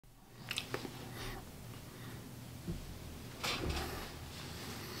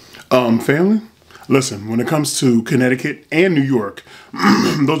Family, listen, when it comes to Connecticut and New York,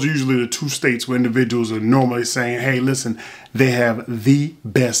 those are usually the two states where individuals are normally saying, hey, listen, they have the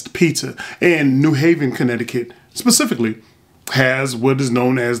best pizza. And New Haven, Connecticut, specifically, has what is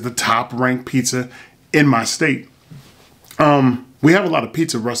known as the top ranked pizza in my state. We have a lot of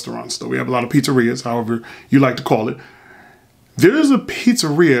pizza restaurants, though. We have a lot of pizzerias, however you like to call it. There's a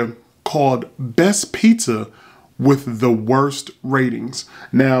pizzeria called Best Pizza with the worst ratings.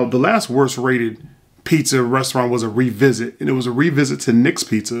 Now, the last worst rated pizza restaurant was a revisit, and it was a revisit to Nick's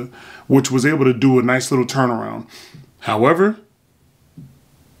Pizza, which was able to do a nice little turnaround. However,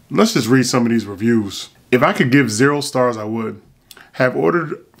 let's just read some of these reviews. If I could give 0 stars, I would. Have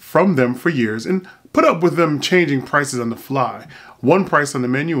ordered from them for years and put up with them changing prices on the fly. One price on the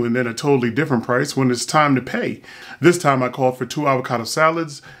menu and then a totally different price when it's time to pay. This time I called for 2 avocado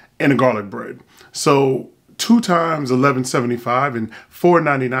salads and a garlic bread. So 2 times $11.75 and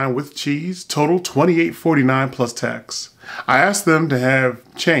 $4.99 with cheese, total $28.49 plus tax. I asked them to have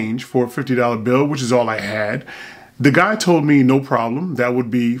change for a $50 bill, which is all I had. The guy told me no problem, that would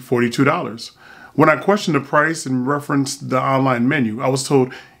be $42. When I questioned the price and referenced the online menu, I was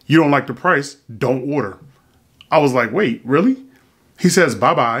told, you don't like the price, don't order. I was like, wait, really? He says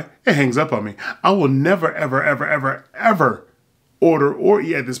bye-bye and hangs up on me. I will never, ever, ever, ever, ever order or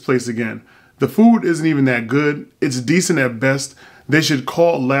eat at this place again. The food isn't even that good. It's decent at best. They should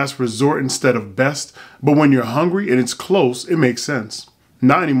call it last resort instead of best. But when you're hungry and it's close, it makes sense.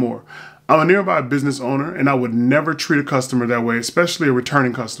 Not anymore. I'm a nearby business owner and I would never treat a customer that way, especially a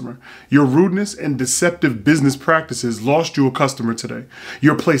returning customer. Your rudeness and deceptive business practices lost you a customer today.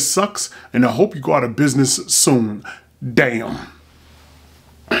 Your place sucks and I hope you go out of business soon. Damn.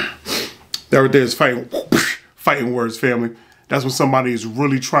 That right there is fighting words, family. That's when somebody is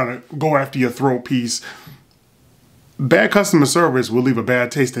really trying to go after your throat piece. Bad customer service will leave a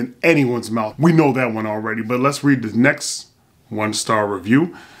bad taste in anyone's mouth. We know that one already, but let's read the next 1-star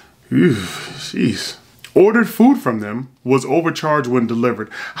review. Jeez. Ordered food from them, was overcharged when delivered.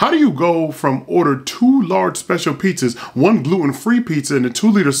 How do you go from order 2 large special pizzas, 1 gluten-free pizza, and a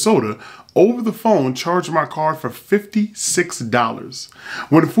 2-liter soda, over the phone, charged my card for $56?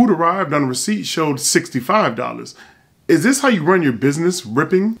 When food arrived on receipt showed $65. Is this how you run your business,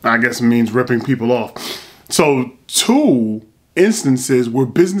 ripping? I guess it means ripping people off. So 2 instances where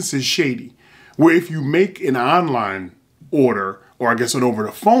business is shady, where if you make an online order, or I guess an over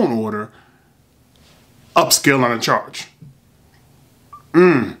the phone order, upscale on a charge.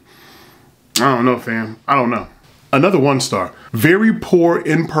 I don't know, fam. I don't know. Another 1-star. Very poor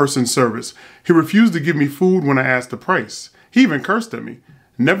in-person service. He refused to give me food when I asked the price. He even cursed at me.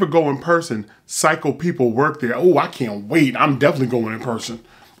 Never go in person. Psycho people work there. Oh, I can't wait. I'm definitely going in person.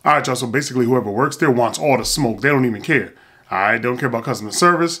 All right, y'all. So basically whoever works there wants all the smoke. They don't even care. All right, they don't care about customer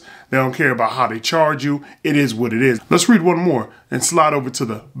service. They don't care about how they charge you. It is what it is. Let's read one more and slide over to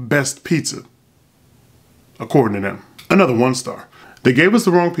the Best Pizza, according to them. Another 1-star. They gave us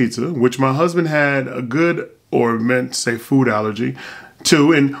the wrong pizza, which my husband had a good, or meant to say food allergy,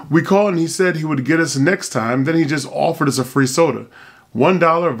 to, and we called and he said he would get us next time. Then he just offered us a free soda.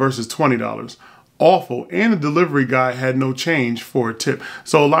 $1 versus $20. Awful. And the delivery guy had no change for a tip.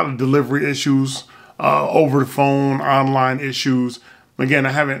 So a lot of delivery issues, over the phone, online issues. Again,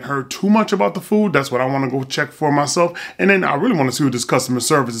 I haven't heard too much about the food. That's what I want to go check for myself. And then I really want to see what this customer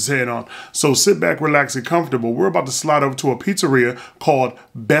service is heading on. So sit back, relax, and comfortable. We're about to slide over to a pizzeria called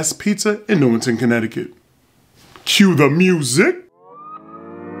Best Pizza in Newington, Connecticut. Cue the music.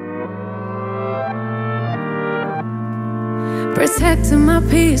 Protecting my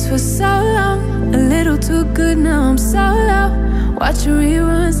peace for so long, a little too good, now I'm so low. Watching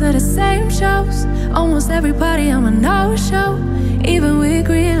reruns of the same shows. Almost every party I'm a no-show. Even with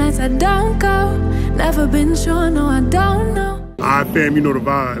green lights I don't go. Never been sure, no I don't know. Alright fam, you know the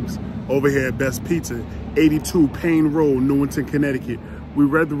vibes. Over here at Best Pizza, 82 Payne Road, Newington, Connecticut. We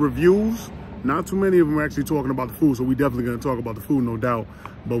read the reviews. Not too many of them are actually talking about the food, so we definitely gonna talk about the food, no doubt.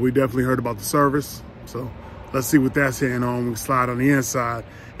 But we definitely heard about the service. So let's see what that's heading on. We slide on the inside.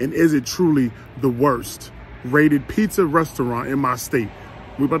 And is it truly the worst rated pizza restaurant in my state?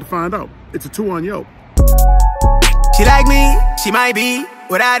 We're about to find out. It's a 2 on Yelp. She like me, she might be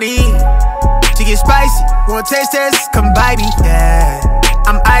what I need. She get spicy, want taste test, come by me, yeah.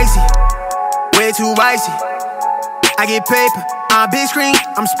 I'm icy, way too icy. I get paper, on big screen,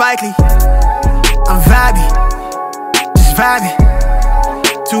 I'm Spike Lee. I'm vibey, just vibey.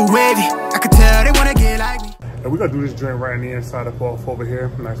 Too wavy, I could tell they wanna get like me. And we're gonna do this joint right on the inside of off over here.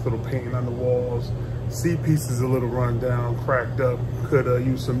 Nice little painting on the walls. Seat pieces a little run down, cracked up. Could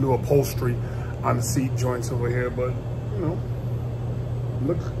use some new upholstery on the seat joints over here, but you know,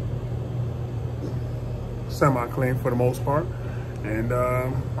 semi-clean for the most part. And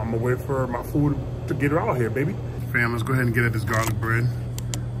I'm gonna wait for my food to get out here, baby. Fam, let's go ahead and get at this garlic bread.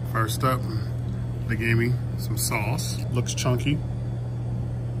 First up, they gave me some sauce. Looks chunky.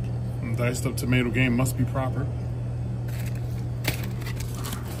 Some diced up tomato game must be proper.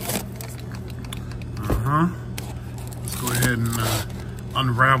 Let's go ahead and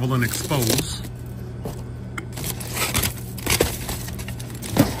unravel and expose.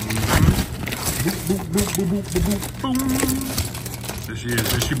 Boop, boop, boop, boop, boop, boop, boop, boom. There she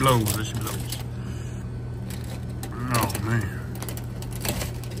is, there she blows, there she blows. Oh man.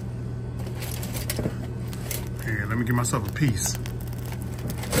 Here, let me give myself a piece.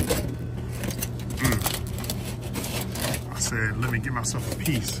 I said, let me get myself a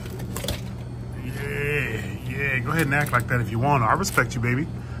piece. Yeah, go ahead and act like that if you want to. I respect you, baby.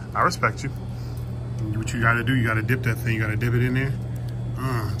 I respect you. What you gotta do, you gotta dip that thing, you gotta dip it in there.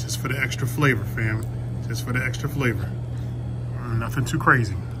 Just for the extra flavor, fam. Just for the extra flavor. Nothing too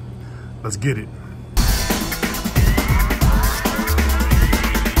crazy. Let's get it.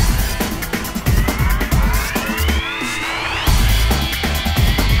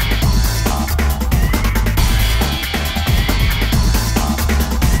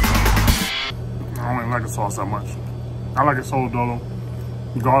 I don't even like the sauce that much. I like it solo dolo.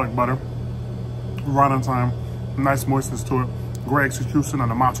 Garlic butter. Right on time. Nice moistness to it. Great execution on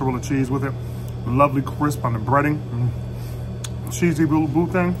the mozzarella cheese with it. Lovely crisp on the breading. Cheesy little boo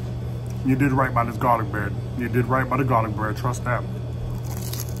thing. You did right by this garlic bread. You did right by the garlic bread. Trust that.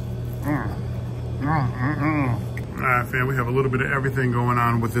 Alright, fam, we have a little bit of everything going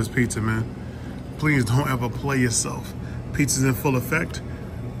on with this pizza, man. Please don't ever play yourself. Pizza's in full effect.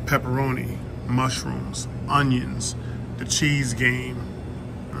 Pepperoni, mushrooms, onions, the cheese game.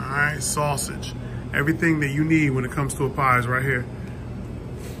 Alright, sausage. Everything that you need when it comes to a pie is right here.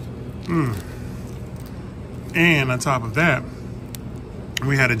 And on top of that,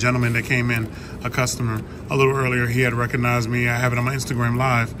 we had a gentleman that came in, a customer, a little earlier. He had recognized me. I have it on my Instagram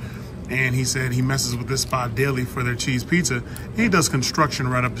live. And he said he messes with this spot daily for their cheese pizza. And he does construction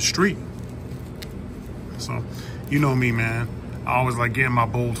right up the street. So, you know me, man. I always like getting my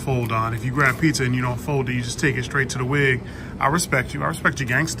bold fold on. If you grab pizza and you don't fold it, you just take it straight to the wig. I respect you. I respect you,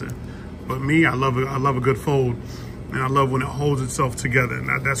 gangster. But me, I love a good fold, and I love when it holds itself together, and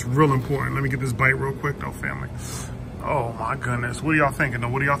that's real important. Let me get this bite real quick, though, family. Oh, my goodness. What are y'all thinking, though?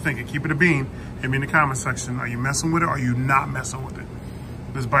 What are y'all thinking? Keep it a bean. Hit me in the comment section. Are you messing with it, or are you not messing with it?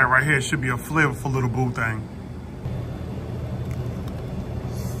 This bite right here should be a flavorful little boo thing.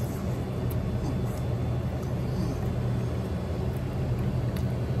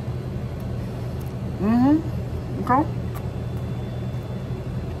 Okay.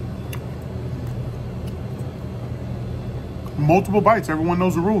 Multiple bites, everyone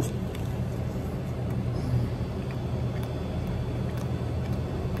knows the rules.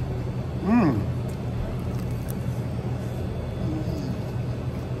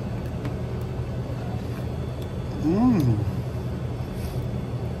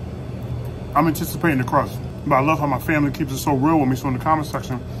 I'm anticipating the crust, but I love how my family keeps it so real with me. So in the comment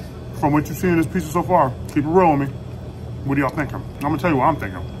section, from what you've seen in this pizza so far, keep it real with me. What are y'all thinking? I'm gonna tell you what I'm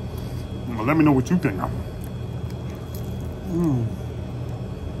thinking. Let me know what you think.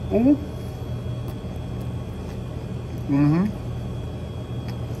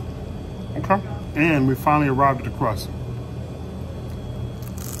 Okay. And we finally arrived at the crust.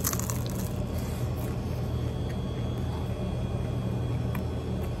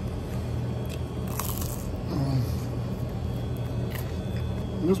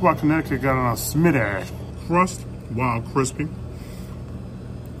 This is why Connecticut got on a smidash. Crust, wild crispy.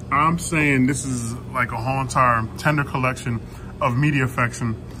 I'm saying this is like a whole entire tender collection of media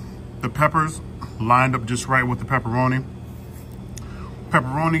affection. The peppers lined up just right with the pepperoni.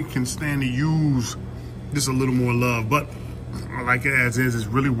 Pepperoni can stand to use just a little more love, but I like it as is. It's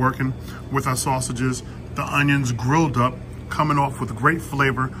really working with our sausages. The onions grilled up, coming off with great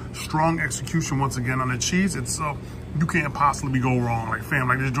flavor, strong execution once again on the cheese itself. You can't possibly go wrong. Like fam,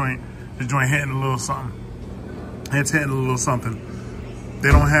 like this joint hitting a little something. It's hitting a little something.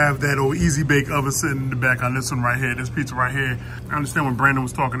 They don't have that old easy bake oven sitting in the back on this one right here, this pizza right here. I understand when Brandon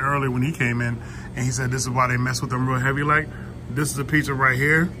was talking earlier when he came in and he said this is why they mess with them real heavy like. This is a pizza right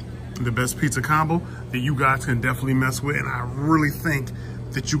here, the best pizza combo that you guys can definitely mess with, and I really think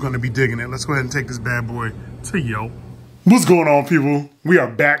that you're gonna be digging it. Let's go ahead and take this bad boy to yo. What's going on, people? We are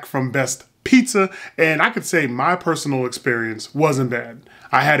back from Best Pizza, and I could say my personal experience wasn't bad.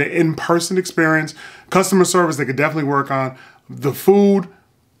 I had an in-person experience, customer service they could definitely work on, the food,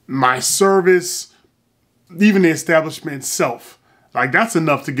 my service, even the establishment itself. Like that's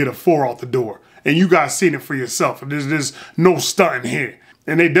enough to get a 4 out the door. And you guys seen it for yourself. There's no stunting here.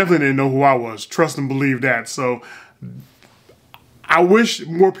 And they definitely didn't know who I was. Trust and believe that. So I wish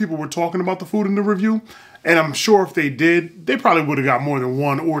more people were talking about the food in the review. And I'm sure if they did, they probably would have got more than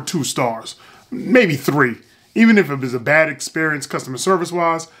 1 or 2 stars. Maybe 3. Even if it was a bad experience customer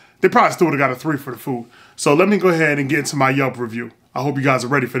service-wise, they probably still would have got a 3 for the food. So let me go ahead and get into my Yelp review. I hope you guys are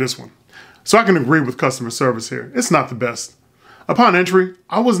ready for this one. So I can agree with customer service here. It's not the best. Upon entry,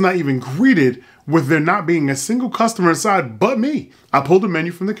 I was not even greeted with there not being a single customer inside but me. I pulled a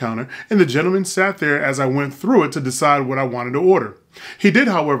menu from the counter and the gentleman sat there as I went through it to decide what I wanted to order. He did,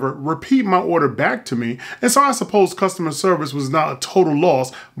 however, repeat my order back to me, and so I suppose customer service was not a total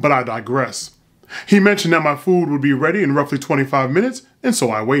loss, but I digress. He mentioned that my food would be ready in roughly 25 minutes, and so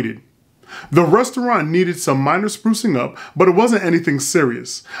I waited. The restaurant needed some minor sprucing up, but it wasn't anything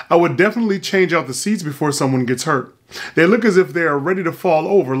serious. I would definitely change out the seats before someone gets hurt. They look as if they are ready to fall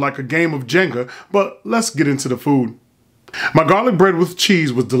over like a game of Jenga, but let's get into the food. My garlic bread with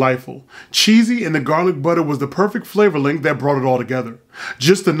cheese was delightful. Cheesy and the garlic butter was the perfect flavor link that brought it all together.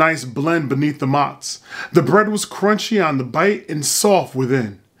 Just a nice blend beneath the mozz. The bread was crunchy on the bite and soft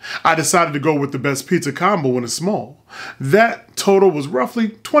within. I decided to go with the best pizza combo in a small. That total was roughly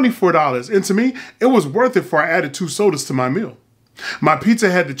 $24, and to me, it was worth it for I added 2 sodas to my meal. My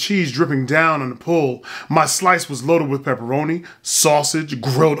pizza had the cheese dripping down on the pull. My slice was loaded with pepperoni, sausage,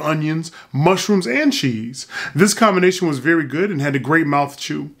 grilled onions, mushrooms, and cheese. This combination was very good and had a great mouth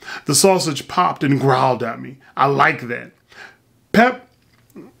chew. The sausage popped and growled at me. I like that. Pep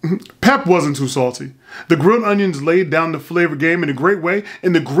wasn't too salty. The grilled onions laid down the flavor game in a great way,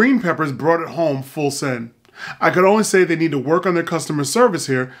 and the green peppers brought it home full send. I could only say they need to work on their customer service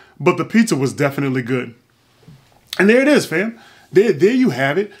here, but the pizza was definitely good. And there it is, fam. There you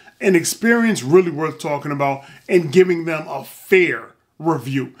have it. An experience really worth talking about and giving them a fair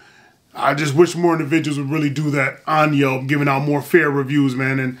review. I just wish more individuals would really do that on Yelp, giving out more fair reviews,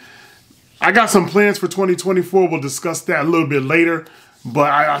 man. And I got some plans for 2024. We'll discuss that a little bit later.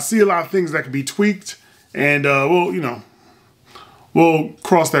 But I see a lot of things that can be tweaked. And we'll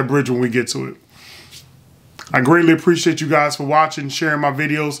cross that bridge when we get to it. I greatly appreciate you guys for watching, sharing my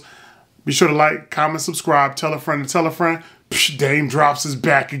videos. Be sure to like, comment, subscribe, tell a friend to tell a friend. Dame Drops is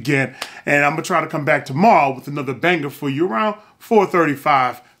back again. And I'm going to try to come back tomorrow with another banger for you around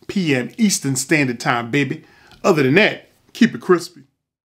 4:35 p.m. Eastern Standard Time, baby. Other than that, keep it crispy.